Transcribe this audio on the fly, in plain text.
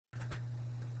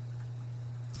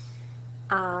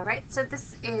Alright, so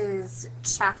this is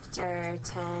chapter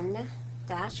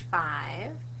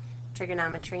 10-5,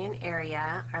 Trigonometry and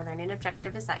Area. Our learning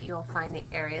objective is that you will find the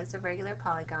areas of regular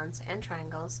polygons and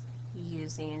triangles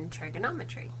using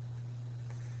trigonometry.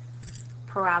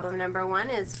 Problem number 1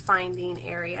 is finding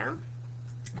area.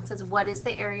 It says, what is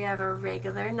the area of a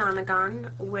regular nonagon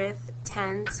with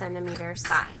 10 centimeter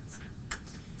sides?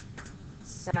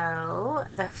 So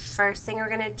the first thing we're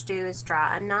going to do is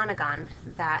draw a nonagon.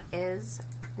 That is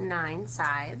 9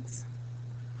 sides.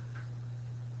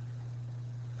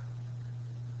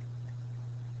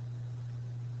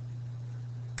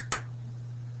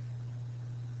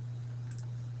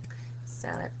 So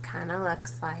it kind of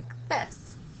looks like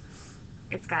this.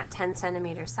 It's got 10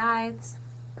 centimeter sides.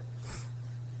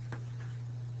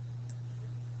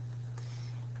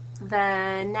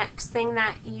 The next thing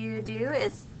that you do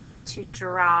is to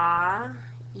draw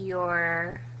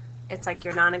it's like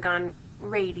your nonagon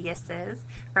radiuses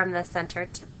from the center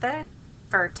to the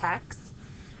vertex.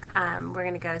 We're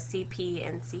going to go CP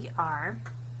and CR,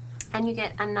 and you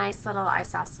get a nice little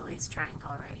isosceles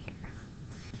triangle right here.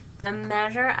 The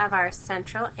measure of our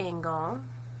central angle,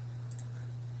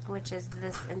 which is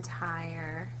this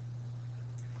entire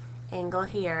angle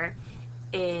here,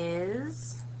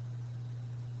 is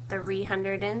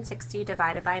 360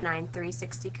 divided by 9,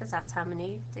 360 because that's how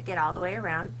many to get all the way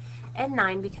around, and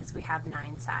 9 because we have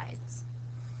 9 sides.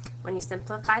 When you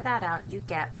simplify that out, you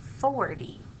get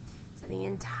 40. So the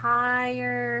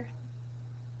entire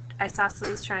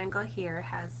isosceles triangle here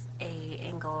has a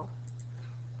angle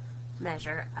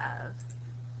measure of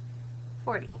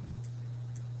 40.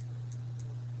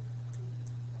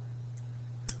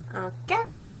 Okay,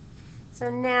 so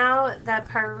now the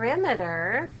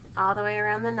perimeter all the way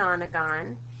around the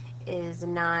nonagon is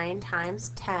 9 times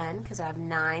 10, because I have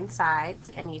 9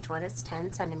 sides and each one is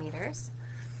 10 centimeters,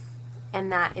 and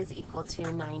that is equal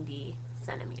to 90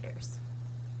 centimeters.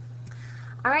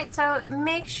 Alright, so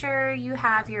make sure you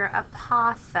have your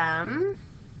apothem,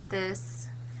 this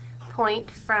point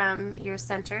from your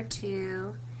center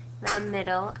to the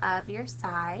middle of your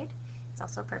side. It's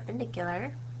also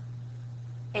perpendicular.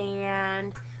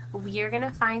 And we are going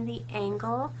to find the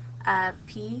angle of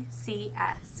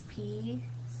PCS.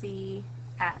 PCS.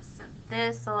 So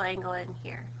this little angle in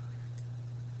here.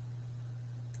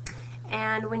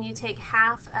 And when you take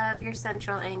half of your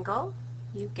central angle,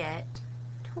 you get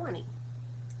 20.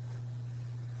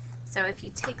 So if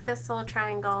you take this little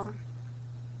triangle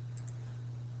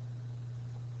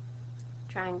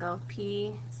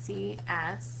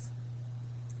PCS,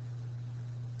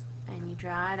 and you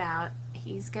draw it out,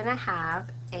 he's going to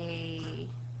have a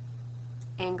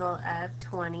angle of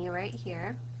 20 right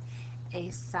here, a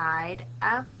side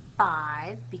of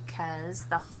 5 because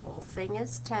the whole thing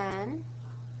is 10,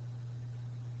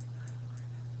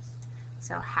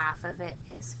 so half of it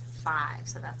is 5,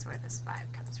 so that's where this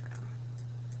 5 comes from.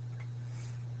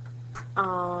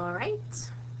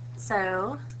 Alright,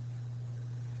 so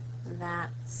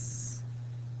that's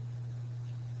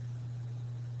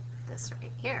this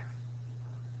right here.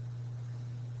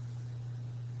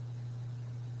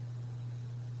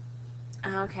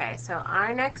 Okay, so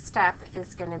our next step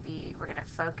is going to be, we're going to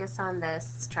focus on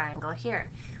this triangle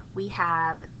here. We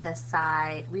have the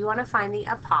side, we want to find the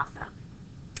apothem,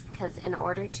 because in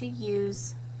order to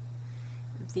use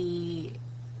the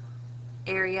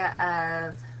area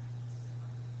of,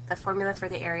 the formula for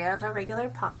the area of a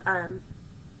regular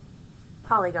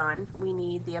polygon, we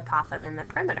need the apothem in the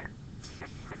perimeter.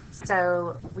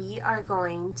 So we are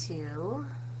going to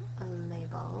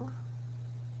label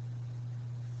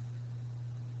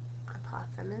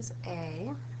apothem as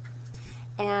A.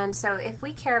 And so if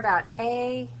we care about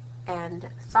A and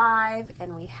 5,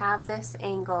 and we have this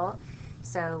angle,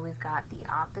 so we've got the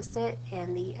opposite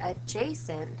and the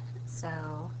adjacent,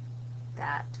 so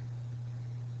that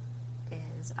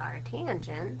is our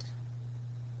tangent.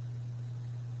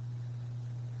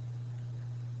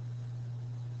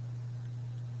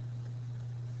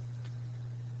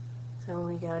 So when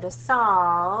we go to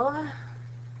solve,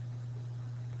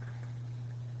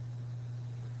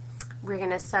 we're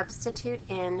going to substitute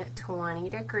in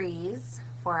 20 degrees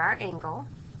for our angle,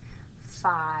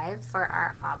 5 for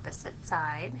our opposite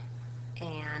side,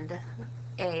 and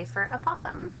A for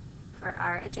apothem for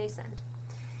our adjacent.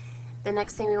 The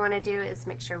next thing we want to do is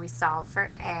make sure we solve for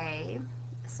A.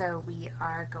 So we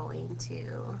are going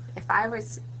to, if I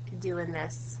was doing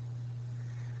this,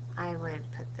 I would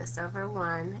put this over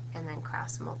 1 and then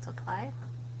cross multiply.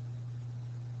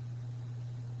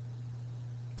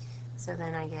 So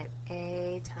then I get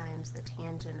A times the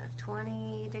tangent of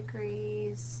 20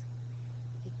 degrees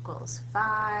equals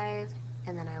 5,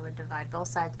 and then I would divide both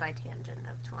sides by tangent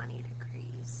of 20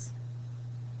 degrees.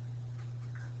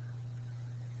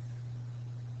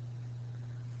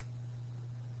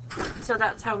 So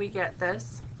that's how we get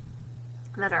this,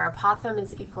 that our apothem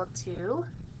is equal to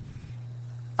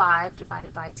 5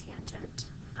 divided by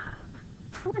tangent of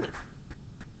 20.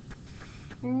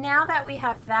 Now that we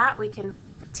have that, we can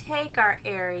take our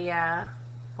area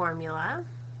formula.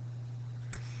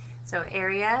 So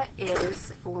area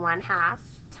is 1/2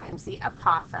 times the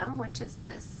apothem, which is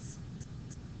this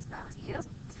value,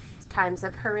 times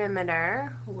the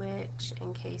perimeter, which,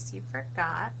 in case you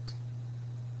forgot,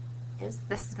 is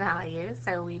this value.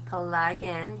 So we plug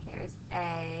in, here's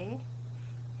A,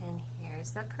 and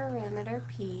here's the perimeter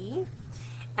P,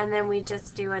 and then we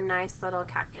just do a nice little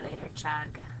calculator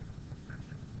check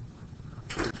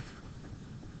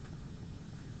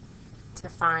to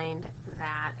find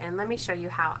that. And let me show you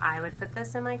how I would put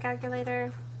this in my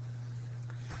calculator.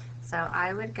 So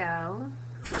I would go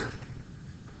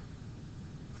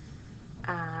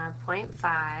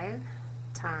 0.5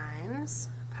 times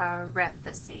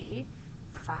parenthesis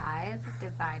 5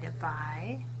 divided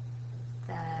by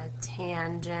the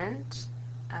tangent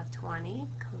of 20,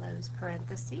 close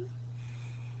parenthesis,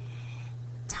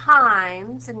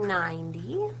 times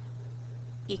 90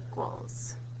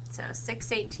 equals, so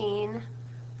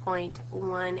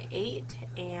 618.18,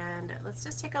 and let's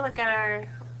just take a look at our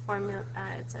formula.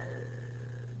 It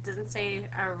doesn't say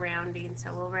a rounding,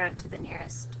 so we'll round to the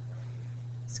nearest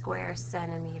square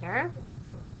centimeter.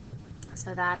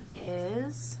 So that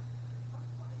is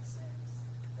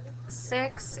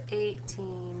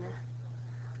 618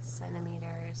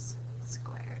 centimeters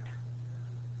squared.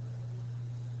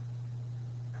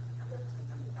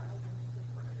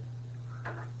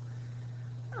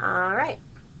 All right,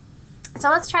 so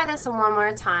let's try this one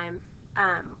more time.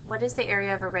 What is the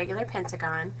area of a regular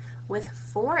pentagon with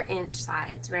 4-inch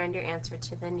sides? Round your answer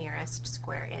to the nearest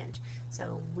square inch.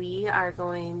 So we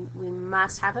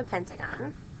must have a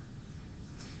pentagon.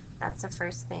 That's the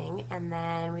first thing. And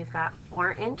then we've got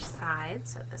 4-inch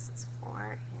sides, so this is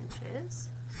 4 inches.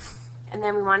 And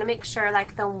then we want to make sure,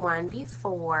 like the one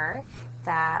before,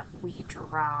 that we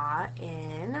draw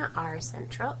in our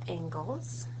central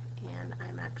angles. And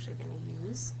I'm actually going to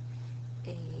use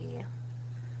a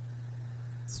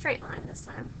straight line this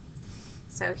time.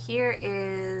 So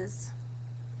here's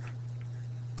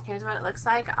what it looks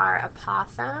like. Our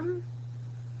apothem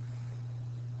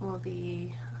will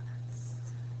be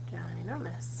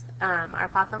ginormous. Our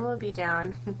apothem will be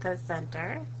down the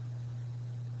center,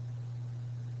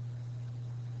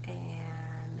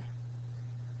 and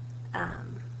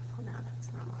no, that's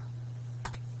normal.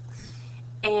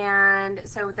 And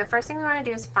so the first thing we want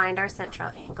to do is find our central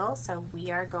angle. So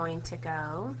we are going to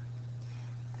go,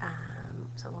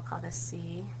 so we'll call this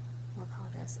C, we'll call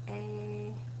this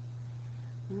A,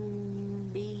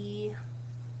 B,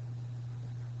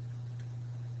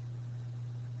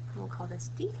 we'll call this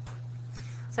D.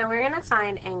 So we're going to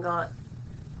find angle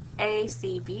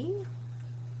ACB,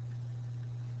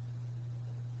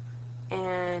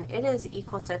 and it is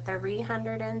equal to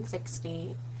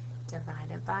 360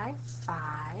 divided by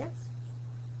 5.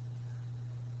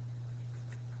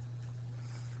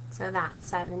 So that's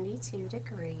 72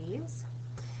 degrees.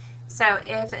 So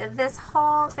if this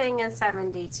whole thing is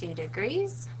 72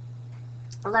 degrees,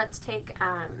 let's take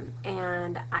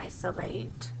and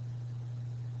isolate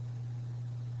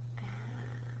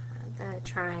the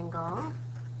triangle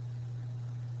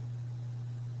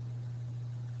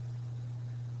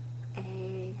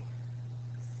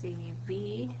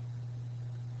ACB.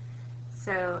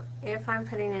 So if I'm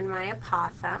putting in my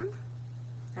apothem,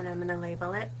 and I'm going to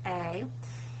label it A,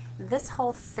 this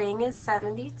whole thing is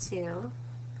 72,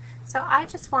 so I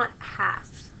just want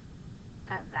half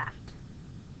of that,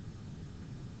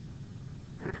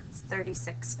 and that's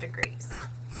 36 degrees.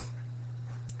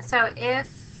 So if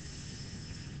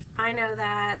I know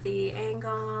that the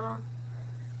angle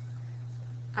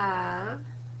of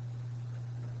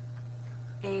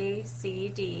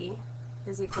ACD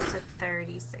is equal to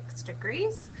 36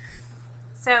 degrees.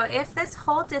 So if this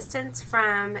whole distance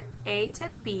from A to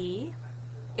B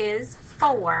is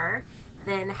 4,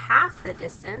 then half the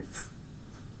distance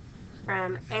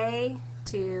from A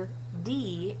to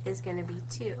D is going to be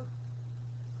 2.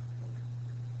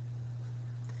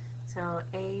 So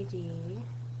AD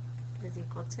is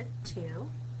equal to 2.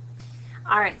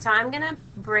 All right, so I'm going to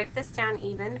break this down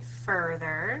even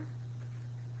further.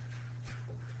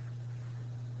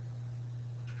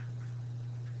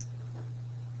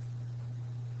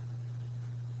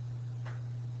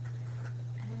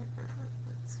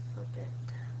 Let's flip it.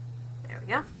 There we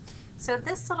go. So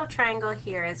this little triangle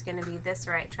here is going to be this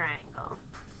right triangle.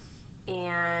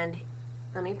 And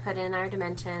let me put in our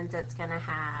dimensions. It's going to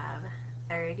have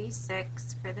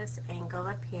 36 for this angle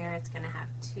up here. It's going to have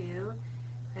 2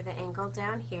 for the angle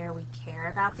down here. We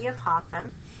care about the apothem.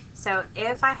 So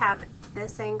if I have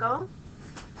this angle,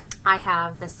 I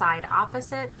have the side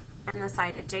opposite and the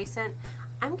side adjacent.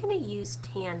 I'm going to use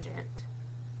tangent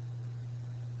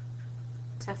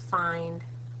to find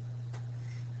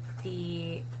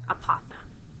the apothem.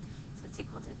 So it's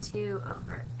equal to 2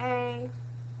 over A.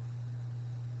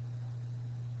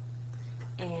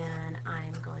 And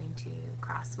I'm going to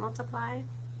cross multiply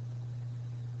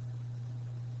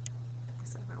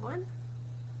this over 1.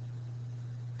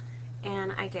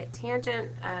 And I get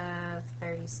tangent of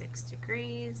 36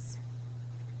 degrees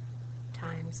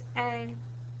times A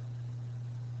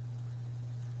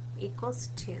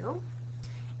equals 2.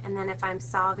 And then if I'm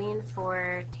solving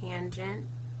for tangent,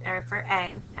 or for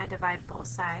A, I divide both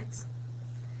sides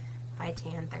by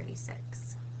tan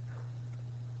 36.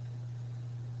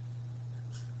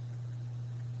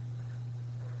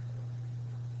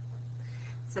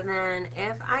 So then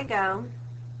if I go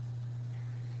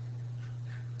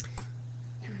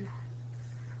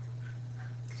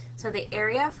so the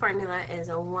area formula is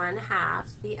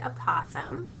 1/2 the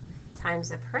apothem times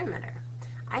the perimeter.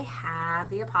 I have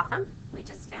the apothem, we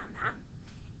just found that,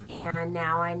 and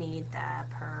now I need the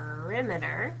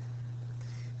perimeter.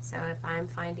 So if I'm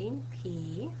finding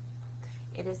P,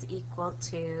 it is equal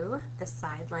to the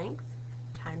side length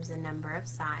times the number of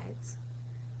sides,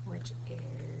 which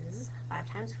is 5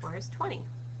 times 4 is 20.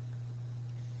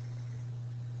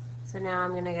 So now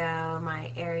I'm going to go,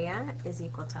 my area is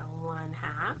equal to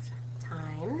 1/2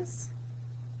 times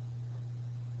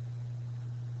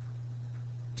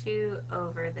 2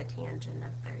 over the tangent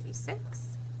of 36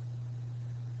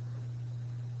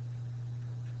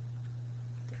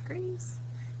 degrees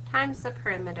times the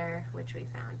perimeter, which we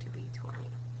found to be 20.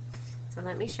 So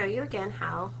let me show you again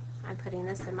how I'm putting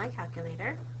this in my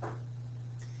calculator.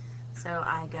 So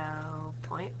I go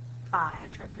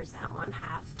 0.5 to represent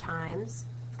 1/2 times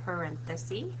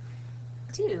parenthesis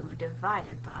 2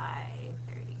 divided by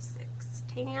 36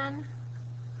 tan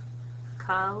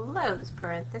close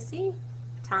parenthesis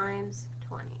times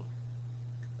 20.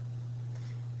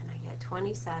 And I get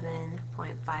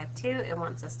 27.52. It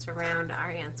wants us to round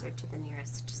our answer to the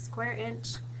nearest square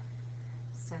inch.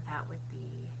 So that would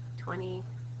be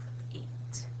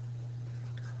 28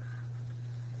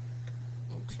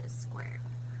 inches squared.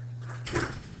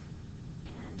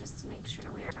 And just to make sure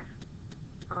we're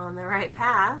on the right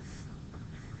path,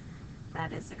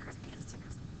 that is the correct answer.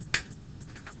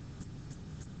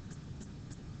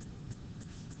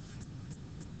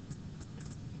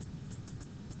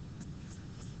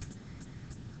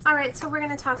 All right, so we're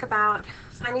going to talk about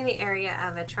finding the area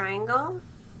of a triangle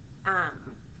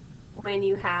when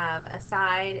you have a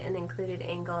side, an included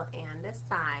angle, and a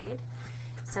side.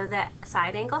 So that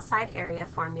side angle side area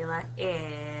formula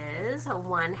is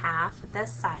 1/2 the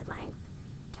side length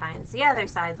times the other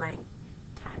side length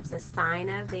times the sine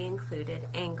of the included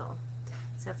angle.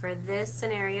 So for this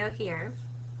scenario here,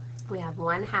 we have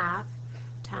 1/2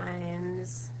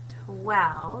 times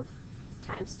 12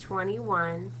 times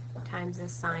 21 times the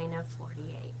sine of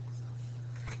 48.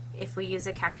 If we use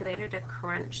a calculator to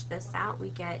crunch this out,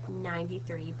 we get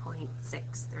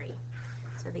 93.63.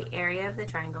 So the area of the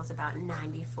triangle is about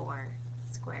 94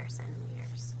 square centimeters.